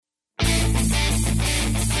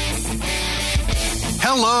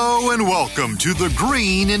Hello and welcome to the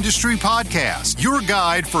Green Industry Podcast, your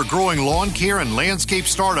guide for growing lawn care and landscape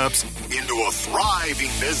startups into a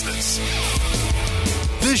thriving business.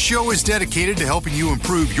 This show is dedicated to helping you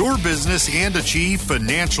improve your business and achieve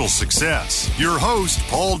financial success. Your host,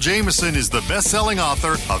 Paul Jameson, is the best-selling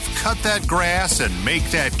author of Cut That Grass and Make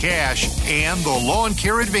That Cash and The Lawn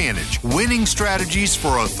Care Advantage, Winning Strategies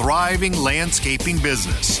for a Thriving Landscaping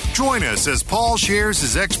Business. Join us as Paul shares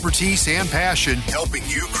his expertise and passion, helping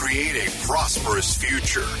you create a prosperous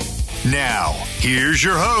future. Now, here's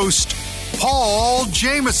your host, Paul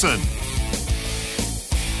Jameson.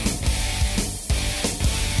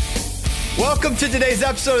 Welcome to today's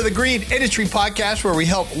episode of the Green Industry Podcast, where we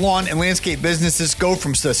help lawn and landscape businesses go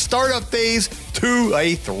from the startup phase to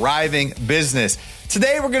a thriving business.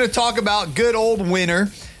 Today, we're going to talk about good old winter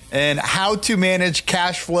and how to manage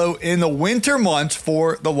cash flow in the winter months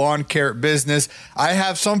for the lawn care business. I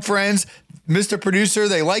have some friends, Mr. Producer,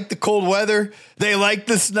 they like the cold weather. They like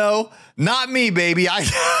the snow. Not me, baby.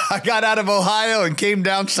 I got out of Ohio and came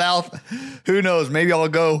down south. Who knows? Maybe I'll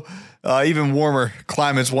go even warmer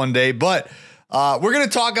climates one day. But we're going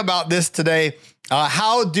to talk about this today.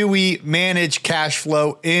 How do we manage cash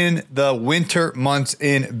flow in the winter months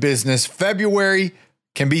in business? February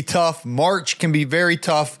can be tough. March can be very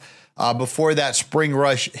tough before that spring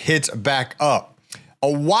rush hits back up. A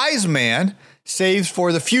wise man saves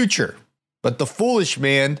for the future, but the foolish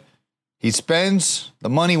man, he spends the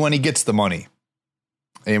money when he gets the money.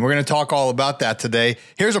 And we're going to talk all about that today.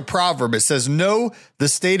 Here's a proverb. It says, know the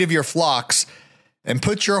state of your flocks and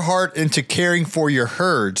put your heart into caring for your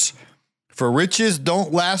herds. For riches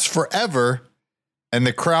don't last forever, and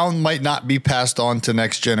the crown might not be passed on to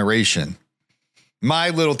next generation. My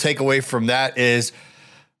little takeaway from that is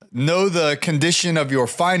know the condition of your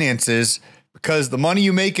finances, because the money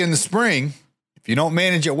you make in the spring, if you don't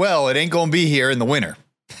manage it well, it ain't going to be here in the winter.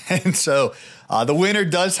 And so the winter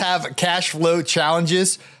does have cash flow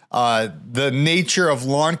challenges. The nature of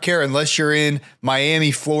lawn care, unless you're in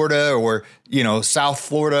Miami, Florida, or South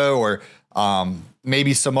Florida, or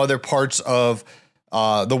maybe some other parts of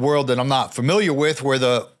the world that I'm not familiar with, where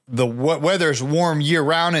the weather is warm year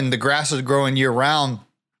round and the grass is growing year round.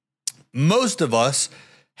 Most of us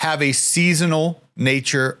have a seasonal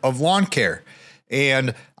nature of lawn care.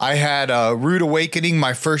 And I had a rude awakening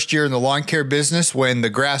my first year in the lawn care business when the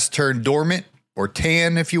grass turned dormant, or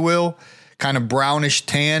tan, if you will, kind of brownish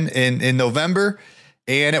tan in November,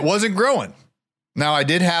 and it wasn't growing. Now, I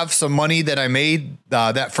did have some money that I made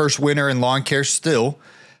that first winter in lawn care still,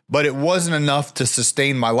 but it wasn't enough to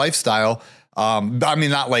sustain my lifestyle.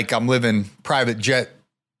 Not like I'm living private jet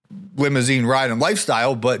limousine riding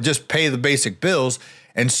lifestyle, but just pay the basic bills.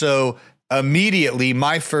 And so immediately,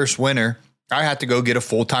 my first winter, I had to go get a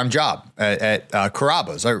full-time job at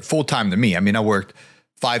Carrabba's, or full-time to me. I worked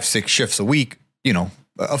 5-6 shifts a week,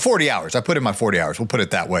 40 hours. I put in my 40 hours. We'll put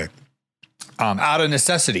it that way. Out of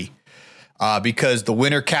necessity, because the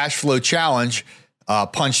winter cash flow challenge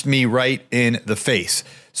punched me right in the face.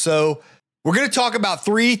 So we're going to talk about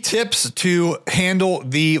 3 tips to handle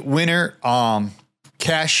the winter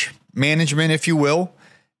cash management, if you will.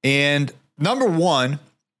 And number 1,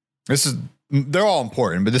 they're all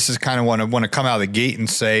important, but this is kind of what I want to come out of the gate and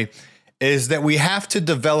say, is that we have to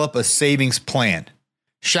develop a savings plan.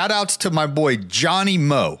 Shout outs to my boy, Johnny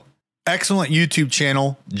Moe. Excellent YouTube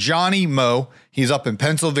channel, Johnny Moe. He's up in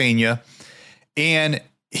Pennsylvania. And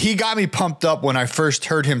he got me pumped up when I first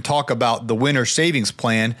heard him talk about the winter savings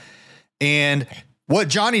plan. And what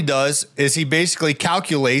Johnny does is he basically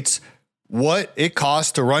calculates what it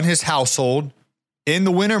costs to run his household in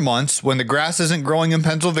the winter months when the grass isn't growing in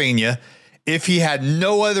Pennsylvania. If he had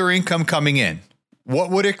no other income coming in, what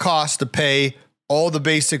would it cost to pay all the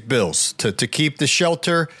basic bills, to keep the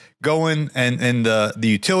shelter going and the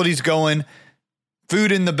utilities going,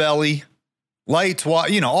 food in the belly, lights,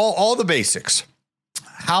 water, all the basics?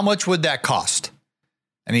 How much would that cost?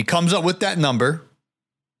 And he comes up with that number,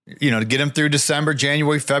 to get him through December,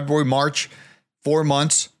 January, February, March, 4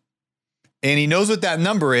 months. And he knows what that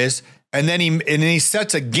number is. And then he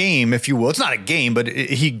sets a game, if you will. It's not a game, but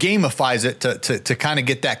he gamifies it to kind of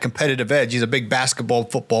get that competitive edge. He's a big basketball,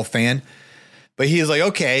 football fan. But he is like,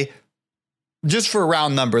 okay, just for a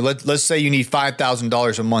round number, let's say you need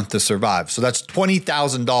 $5,000 a month to survive. So that's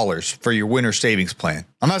 $20,000 for your winter savings plan.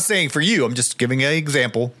 I'm not saying for you. I'm just giving an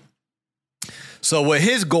example. So what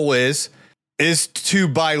his goal is to,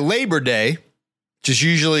 by Labor Day, which is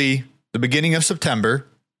usually the beginning of September,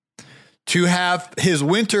 to have his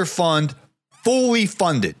winter fund fully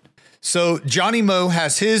funded. So Johnny Moe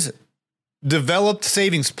has his developed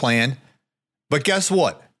savings plan, but guess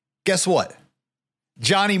what?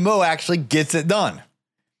 Johnny Moe actually gets it done.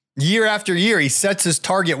 Year after year, he sets his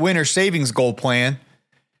target winter savings goal plan.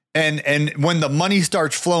 And when the money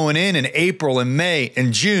starts flowing in April and May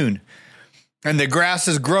and June, and the grass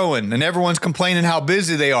is growing and everyone's complaining how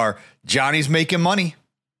busy they are, Johnny's making money.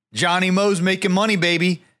 Johnny Mo's making money,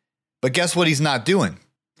 baby. But guess what he's not doing?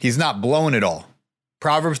 He's not blowing it all.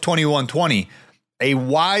 Proverbs 21:20, a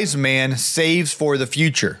wise man saves for the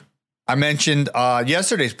future. I mentioned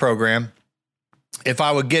yesterday's program, if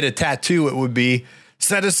I would get a tattoo, it would be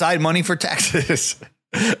set aside money for taxes.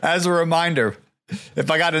 As a reminder, if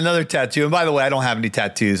I got another tattoo, and by the way, I don't have any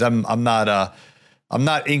tattoos. I'm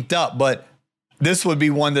not inked up, but this would be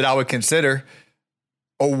one that I would consider.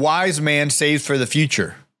 A wise man saves for the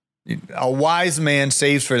future. A wise man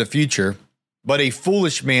saves for the future, but a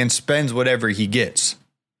foolish man spends whatever he gets.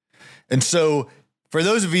 And so for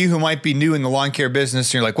those of you who might be new in the lawn care business,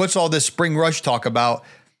 and you're like, what's all this spring rush talk about?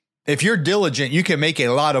 If you're diligent, you can make a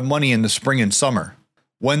lot of money in the spring and summer.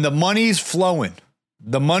 When the money's flowing,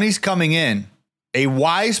 the money's coming in, a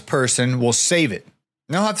wise person will save it.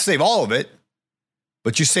 You don't have to save all of it,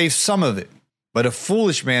 but you save some of it. But a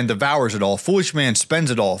foolish man devours it all. A foolish man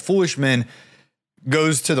spends it all. A foolish man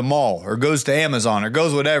goes to the mall or goes to Amazon or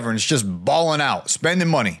goes whatever, and it's just balling out, spending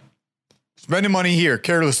money here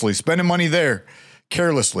carelessly, spending money there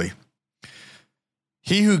carelessly.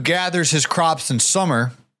 He who gathers his crops in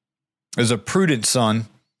summer is a prudent son,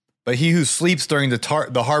 but he who sleeps during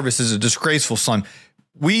the harvest is a disgraceful son.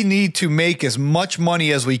 We need to make as much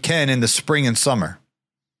money as we can in the spring and summer.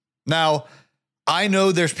 Now, I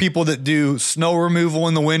know there's people that do snow removal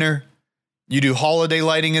in the winter. You do holiday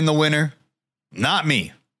lighting in the winter. Not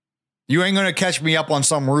me. You ain't going to catch me up on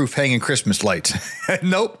some roof hanging Christmas lights.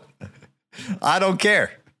 Nope. I don't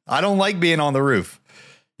care. I don't like being on the roof.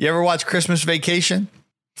 You ever watch Christmas Vacation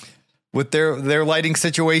with their lighting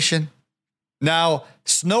situation? Now,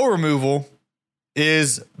 snow removal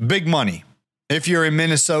is big money. If you're in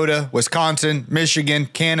Minnesota, Wisconsin, Michigan,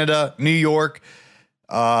 Canada, New York,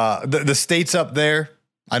 the states up there,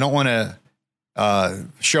 I don't want to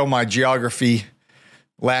show my geography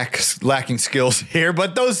lacking skills here,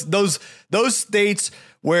 but those states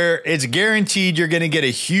where it's guaranteed you're going to get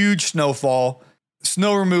a huge snowfall,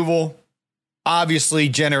 snow removal obviously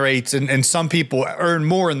generates, and some people earn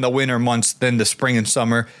more in the winter months than the spring and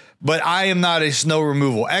summer. But I am not a snow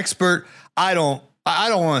removal expert. I don't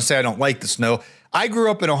want to say I don't like the snow. I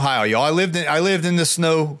grew up in Ohio, y'all. I lived in the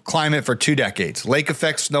snow climate for 2 decades. Lake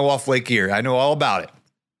effect snow off Lake Erie. I know all about it.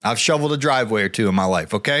 I've shoveled a driveway or two in my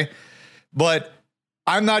life, okay? But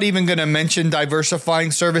I'm not even going to mention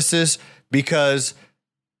diversifying services because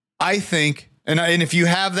I think, and if you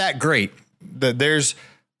have that, great. That there's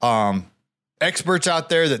experts out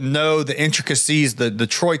there that know the intricacies, the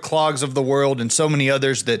Troy Clogs of the world, and so many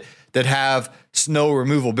others that have snow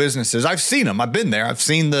removal businesses. I've seen them. I've been there. I've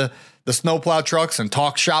seen the snowplow trucks and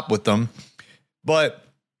talk shop with them. But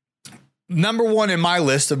number one in my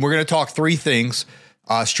list, and we're going to talk 3 things,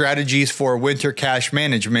 strategies for winter cash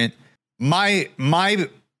management. My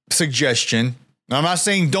suggestion, I'm not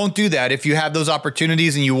saying don't do that. If you have those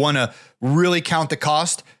opportunities and you want to really count the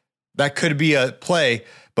cost, that could be a play.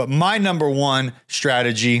 But my number one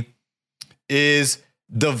strategy is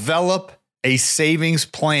develop a savings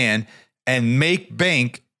plan and make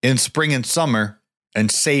bank in spring and summer and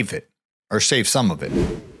save it or save some of it.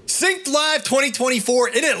 Synced Live 2024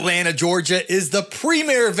 in Atlanta, Georgia is the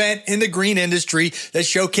premier event in the green industry that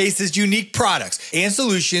showcases unique products and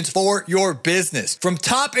solutions for your business. From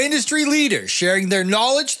top industry leaders sharing their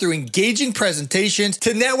knowledge through engaging presentations to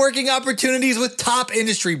networking opportunities with top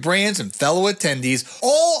industry brands and fellow attendees,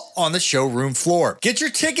 all on the showroom floor. Get your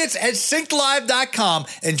tickets at syncedlive.com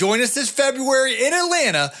and join us this February in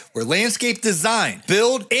Atlanta, where landscape design,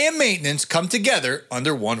 build, and maintenance come together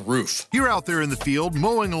under one roof. You're out there in the field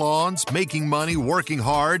mowing lawns, making money, working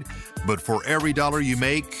hard, but for every dollar you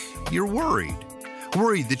make, you're worried.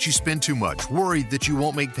 Worried that you spend too much, worried that you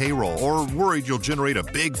won't make payroll, or worried you'll generate a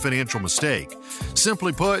big financial mistake.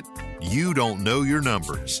 Simply put, you don't know your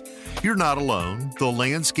numbers. You're not alone. The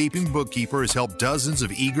Landscaping Bookkeeper has helped dozens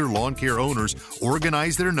of eager lawn care owners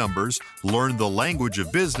organize their numbers, learn the language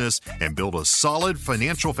of business, and build a solid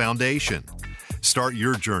financial foundation. Start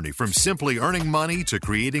your journey from simply earning money to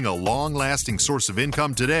creating a long-lasting source of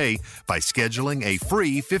income today by scheduling a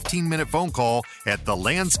free 15-minute phone call at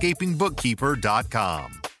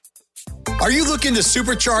thelandscapingbookkeeper.com. Are you looking to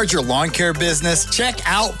supercharge your lawn care business? Check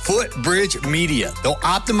out Footbridge Media. They'll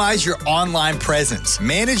optimize your online presence,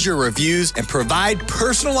 manage your reviews, and provide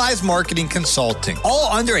personalized marketing consulting,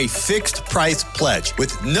 all under a fixed price pledge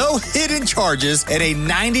with no hidden charges and a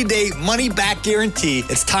 90-day money-back guarantee.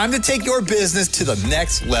 It's time to take your business to the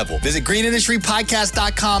next level. Visit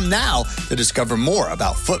greenindustrypodcast.com now to discover more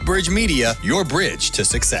about Footbridge Media, your bridge to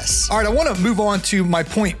success. All right, I want to move on to my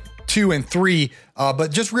point 2 and 3,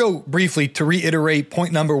 but just real briefly to reiterate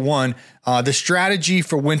point number 1, the strategy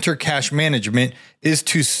for winter cash management is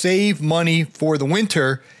to save money for the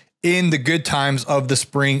winter in the good times of the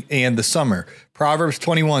spring and the summer. Proverbs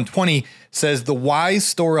 21:20 says, "The wise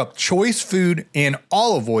store up choice food and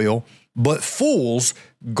olive oil, but fools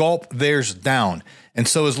gulp theirs down." And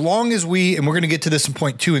so as long as and we're going to get to this in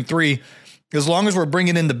point 2 and 3, as long as we're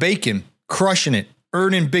bringing in the bacon, crushing it,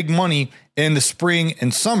 earning big money in the spring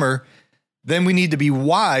and summer, then we need to be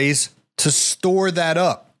wise to store that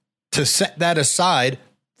up, to set that aside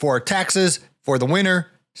for our taxes, for the winter,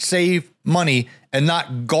 save money, and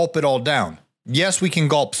not gulp it all down. Yes, we can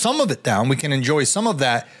gulp some of it down. We can enjoy some of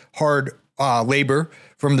that hard labor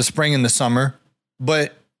from the spring and the summer,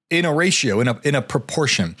 but in a ratio, in a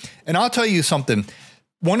proportion. And I'll tell you something.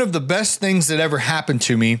 One of the best things that ever happened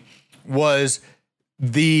to me was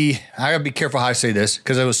I gotta be careful how I say this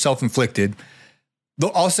because it was self-inflicted.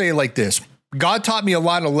 I'll say it like this. God taught me a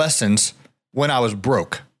lot of lessons when I was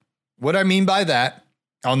broke. What I mean by that,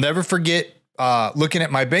 I'll never forget looking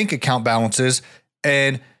at my bank account balances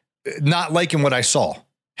and not liking what I saw,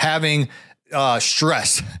 having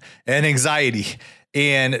stress and anxiety.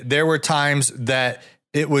 And there were times that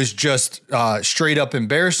it was just straight up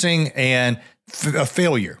embarrassing and a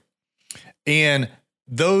failure. And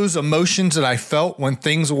those emotions that I felt when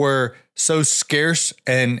things were so scarce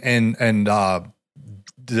and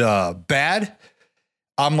bad,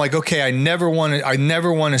 I'm like, okay, I never want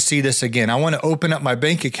to see this again. I want to open up my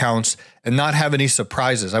bank accounts and not have any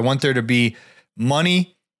surprises. I want there to be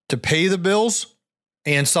money to pay the bills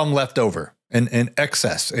and some left over and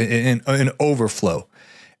excess and overflow.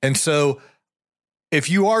 And so if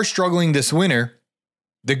you are struggling this winter,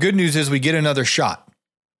 the good news is we get another shot.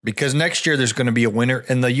 Because next year there's going to be a winter,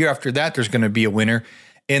 and the year after that there's going to be a winter.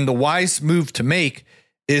 And the wise move to make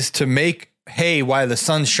is to make hay while the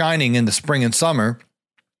sun's shining in the spring and summer,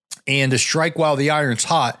 and to strike while the iron's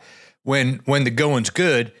hot when the going's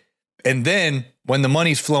good. And then when the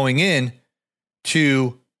money's flowing in,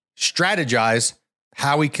 to strategize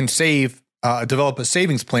how we can develop a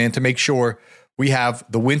savings plan to make sure we have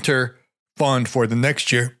the winter fund for the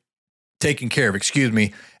next year taken care of,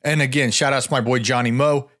 And again, shout out to my boy, Johnny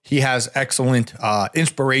Moe. He has excellent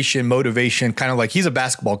inspiration, motivation, kind of like he's a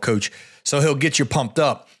basketball coach. So he'll get you pumped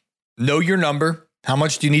up. Know your number. How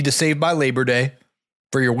much do you need to save by Labor Day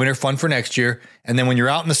for your winter fund for next year? And then when you're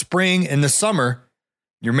out in the spring and the summer,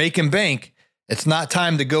 you're making bank. It's not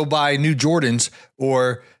time to go buy new Jordans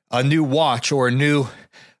or a new watch or a new,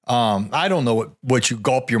 I don't know what you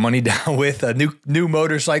gulp your money down with, a new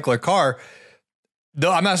motorcycle or car.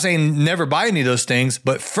 Though I'm not saying never buy any of those things,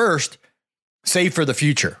 but first, save for the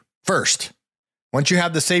future. First, once you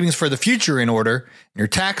have the savings for the future in order, your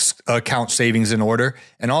tax account savings in order,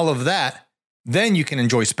 and all of that, then you can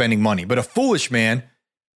enjoy spending money. But a foolish man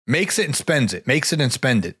makes it and spends it, makes it and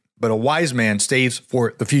spend it. But a wise man saves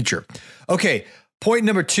for the future. Okay, point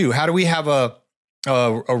number 2, how do we have a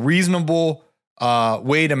reasonable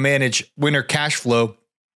way to manage winter cash flow?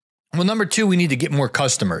 Well, number 2, we need to get more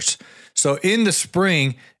customers. So in the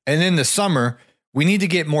spring and in the summer, we need to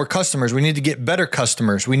get more customers. We need to get better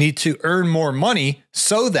customers. We need to earn more money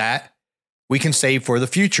so that we can save for the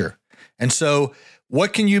future. And so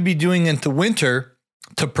what can you be doing into winter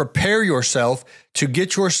to prepare yourself, to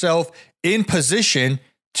get yourself in position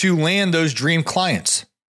to land those dream clients?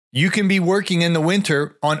 You can be working in the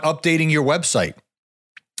winter on updating your website.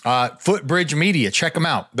 Footbridge Media, check them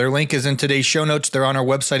out. Their link is in today's show notes. They're on our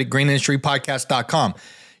website at greenindustrypodcast.com.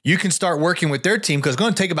 You can start working with their team because it's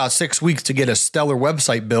going to take about 6 weeks to get a stellar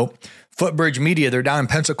website built. Footbridge Media, they're down in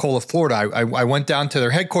Pensacola, Florida. I went down to their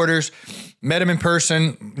headquarters, met them in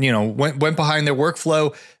person, went behind their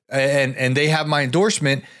workflow, and they have my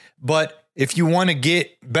endorsement. But if you want to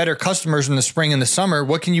get better customers in the spring and the summer,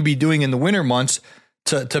 what can you be doing in the winter months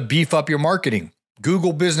to beef up your marketing?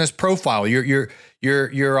 Google Business Profile, your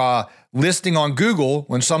listing on Google.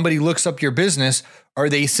 When somebody looks up your business, are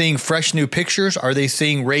they seeing fresh new pictures? Are they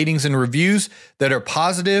seeing ratings and reviews that are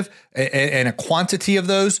positive and a quantity of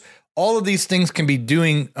those? All of these things can be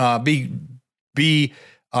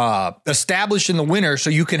established in the winter so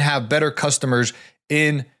you can have better customers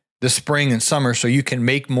in the spring and summer so you can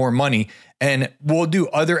make more money. And we'll do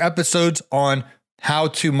other episodes on how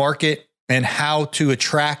to market and how to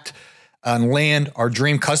attract and land our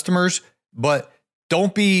dream customers. But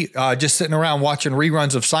don't be just sitting around watching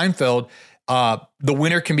reruns of Seinfeld. The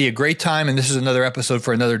winter can be a great time. And this is another episode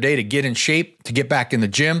for another day to get in shape, to get back in the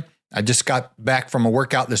gym. I just got back from a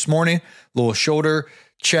workout this morning, a little shoulder,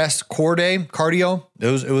 chest, core day, cardio.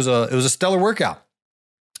 It was a stellar workout.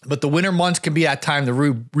 But the winter months can be that time to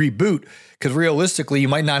reboot, because realistically, you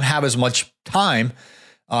might not have as much time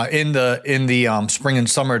in the spring and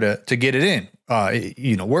summer to get it in.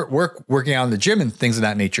 Working out in the gym and things of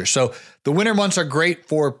that nature. So the winter months are great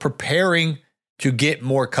for preparing to get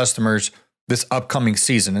more customers this upcoming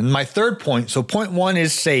season. And my third point, so point one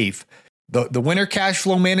is save. The winter cash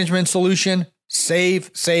flow management solution, save.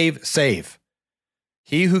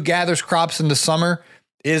 He who gathers crops in the summer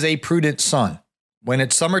is a prudent son. When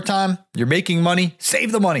it's summertime, you're making money,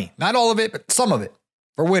 save the money. Not all of it, but some of it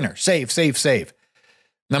for winter. Save.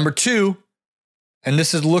 Number two, and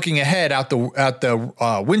this is looking ahead out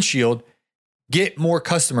the windshield, get more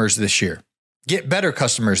customers this year. Get better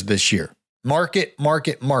customers this year. Market.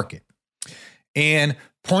 And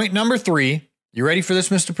point number three, you ready for this,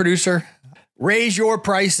 Mr. Producer? Raise your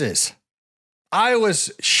prices. I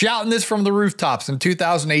was shouting this from the rooftops in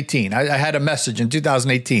 2018. I had a message in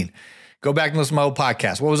 2018. Go back and listen to my old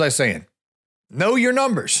podcast. What was I saying? Know your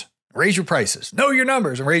numbers, raise your prices. Know your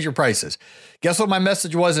numbers and raise your prices. Guess what my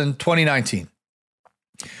message was in 2019?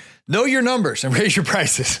 Know your numbers and raise your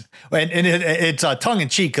prices. And it's tongue in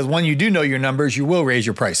cheek, because when you do know your numbers, you will raise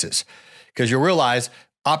your prices, because you'll realize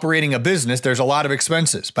operating a business, there's a lot of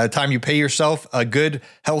expenses. By the time you pay yourself a good,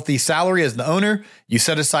 healthy salary as the owner, you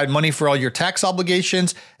set aside money for all your tax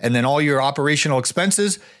obligations and then all your operational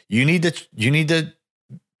expenses. You need to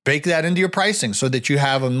bake that into your pricing so that you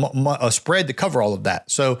have a spread to cover all of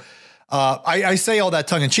that. So I say all that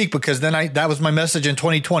tongue in cheek, because then that was my message in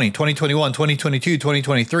 2020, 2021, 2022,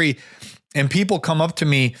 2023. And people come up to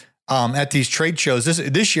me at these trade shows.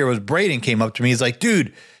 This year was Braden came up to me. He's like,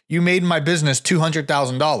 dude, you made my business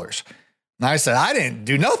 $200,000. And I said, I didn't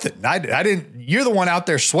do nothing. I didn't. You're the one out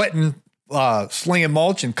there sweating, slinging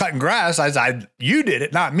mulch and cutting grass. I said, you did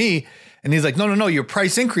it, not me. And he's like, no. Your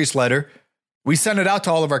price increase letter, we sent it out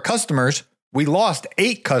to all of our customers. We lost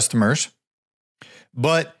 8 customers,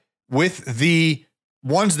 but with the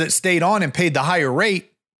ones that stayed on and paid the higher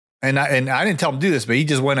rate, and I didn't tell him to do this, but he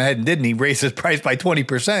just went ahead and did, and he raised his price by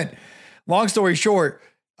 20%. Long story short,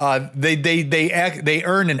 they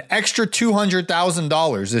earned an extra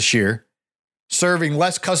 $200,000 this year, serving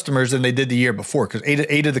less customers than they did the year before, because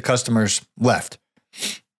eight of the customers left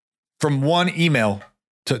from one email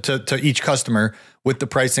to each customer with the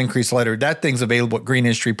price increase letter. That thing's available at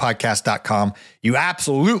greenindustrypodcast.com. You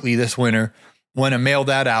absolutely this winter want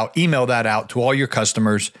to email that out to all your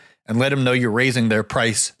customers and let them know you're raising their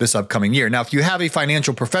price this upcoming year. Now, if you have a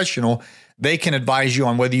financial professional, they can advise you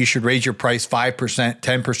on whether you should raise your price 5%,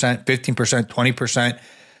 10%, 15%,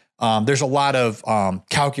 20%. There's a lot of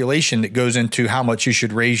calculation that goes into how much you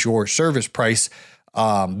should raise your service price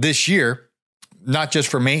this year, not just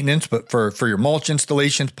for maintenance, but for your mulch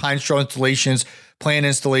installations, pine straw installations, plant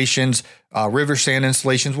installations, river sand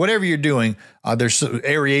installations, whatever you're doing. There's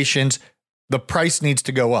aerations. The price needs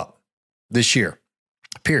to go up this year,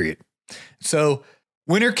 period. So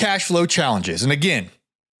winter cash flow challenges. And again,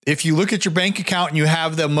 if you look at your bank account and you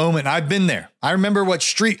have the moment, I've been there. I remember what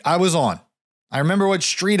street I was on.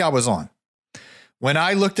 When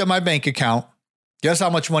I looked at my bank account, guess how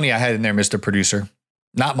much money I had in there, Mr. Producer?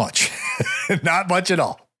 Not much. Not much at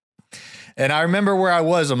all. And I remember where I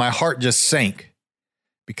was and my heart just sank,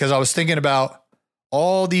 because I was thinking about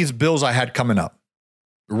all these bills I had coming up.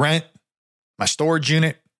 Rent, my storage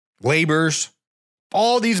unit, laborers,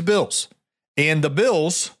 all these bills. And the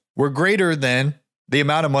bills were greater than the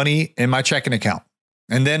amount of money in my checking account.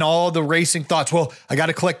 And then all the racing thoughts. Well, I got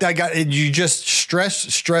to collect that. You just stress.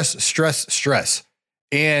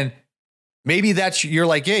 And maybe you're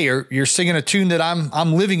like, hey, you're singing a tune that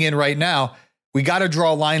I'm living in right now. We got to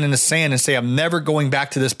draw a line in the sand and say, I'm never going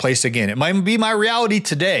back to this place again. It might be my reality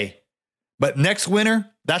today, but next winter,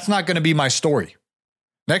 that's not going to be my story.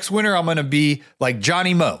 Next winter, I'm going to be like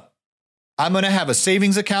Johnny Moe. I'm going to have a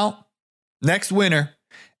savings account next winter,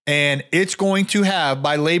 and it's going to have,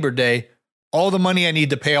 by Labor Day, all the money I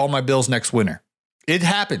need to pay all my bills next winter. It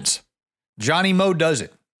happens. Johnny Moe does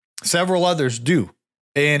it. Several others do.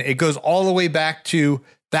 And it goes all the way back to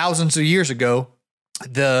thousands of years ago,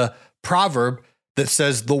 the proverb that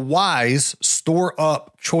says, the wise store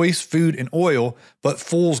up choice food and oil, but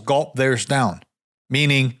fools gulp theirs down.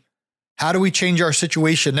 Meaning, how do we change our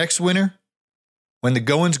situation next winter? when the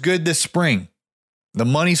going's good this spring, the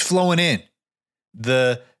money's flowing in,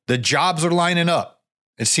 the jobs are lining up.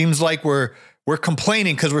 It seems like we're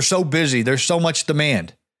complaining because we're so busy. There's so much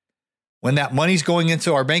demand. When that money's going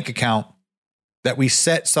into our bank account, that we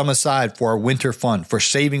set some aside for our winter fund, for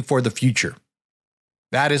saving for the future.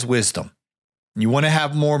 That is wisdom. You want to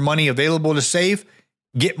have more money available to save,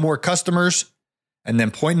 get more customers. And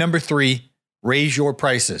then point number 3, raise your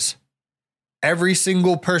prices. Every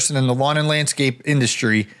single person in the lawn and landscape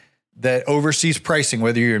industry that oversees pricing,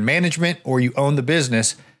 whether you're in management or you own the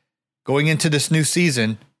business, going into this new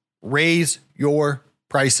season, raise your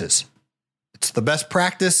prices. It's the best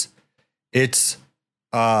practice. It's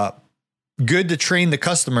good to train the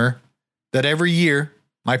customer that every year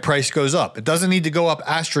my price goes up. It doesn't need to go up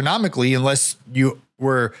astronomically unless you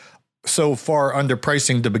were so far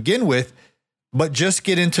underpricing to begin with, but just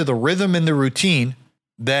get into the rhythm and the routine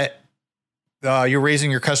that you're raising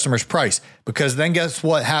your customer's price, because then guess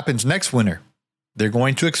what happens next winter? They're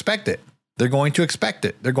going to expect it. They're going to expect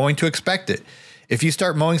it. They're going to expect it. If you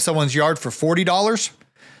start mowing someone's yard for $40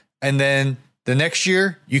 and then the next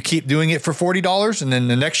year you keep doing it for $40 and then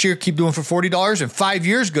the next year keep doing it for $40 and 5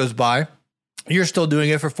 years goes by, you're still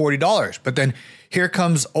doing it for $40. But then here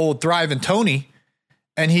comes old Thriving Tony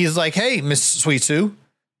and he's like, hey, Miss Sweet Sue,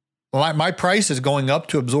 my price is going up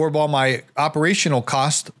to absorb all my operational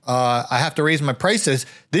costs. I have to raise my prices.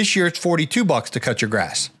 This year it's $42 to cut your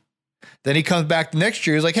grass. Then he comes back the next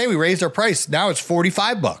year. He's like, hey, we raised our price. Now it's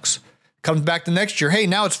 $45. Comes back the next year. Hey,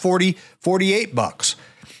 now it's $48.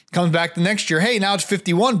 Comes back the next year. Hey, now it's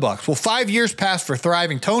 $51. Well, 5 years passed for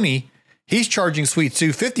Thriving Tony. He's charging Sweet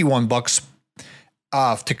Sue $51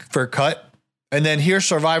 for a cut. And then here's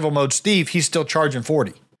Survival Mode Steve. He's still charging $40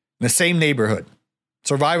 in the same neighborhood.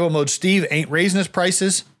 Survival Mode Steve ain't raising his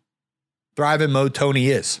prices. Thriving Mode Tony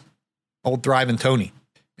is. Old Thriving Tony.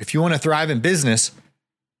 If you want to thrive in business,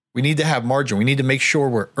 we need to have margin. We need to make sure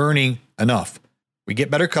we're earning enough. We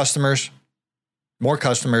get better customers, more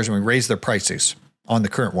customers, and we raise their prices on the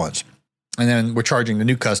current ones. And then we're charging the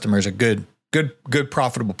new customers a good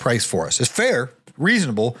profitable price for us. It's fair,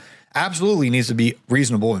 reasonable, absolutely needs to be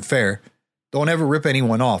reasonable and fair. Don't ever rip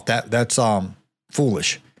anyone off. That's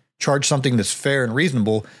foolish. Charge something that's fair and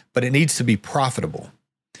reasonable, but it needs to be profitable.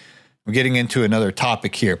 We're getting into another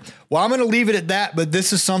topic here. Well, I'm going to leave it at that, but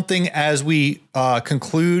this is something as we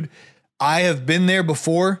conclude. I have been there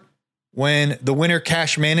before when the winter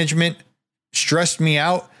cash management stressed me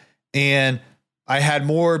out and I had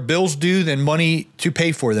more bills due than money to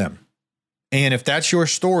pay for them. And if that's your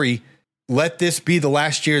story, let this be the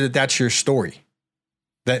last year that's your story.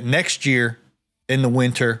 That next year in the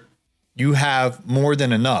winter, you have more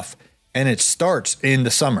than enough. And it starts in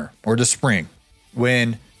the summer or the spring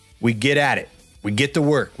when we get at it. We get to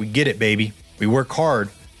work. We get it, baby. We work hard.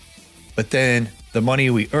 But then the money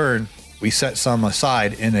we earn, we set some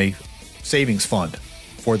aside in a savings fund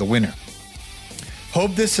for the winter. I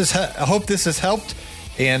hope this has helped.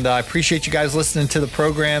 And I appreciate you guys listening to the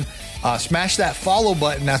program. Smash that follow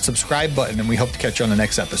button, that subscribe button, and we hope to catch you on the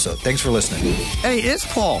next episode. Thanks for listening. Hey,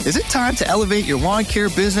 it's Paul. Is it time to elevate your lawn care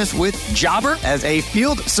business with Jobber? As a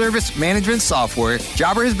field service management software,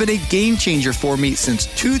 Jobber has been a game changer for me since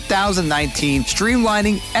 2019,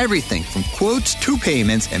 streamlining everything from quotes to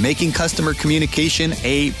payments and making customer communication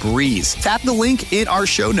a breeze. Tap the link in our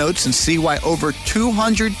show notes and see why over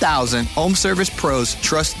 200,000 home service pros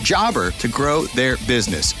trust Jobber to grow their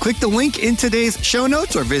business. Click the link in today's show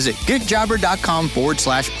notes or visit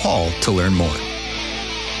getjobber.com/Paul to learn more.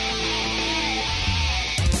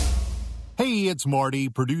 Hey, it's Marty,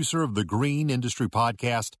 producer of the Green Industry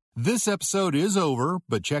Podcast. This episode is over,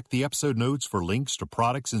 but check the episode notes for links to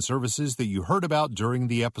products and services that you heard about during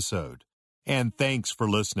the episode. And thanks for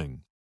listening.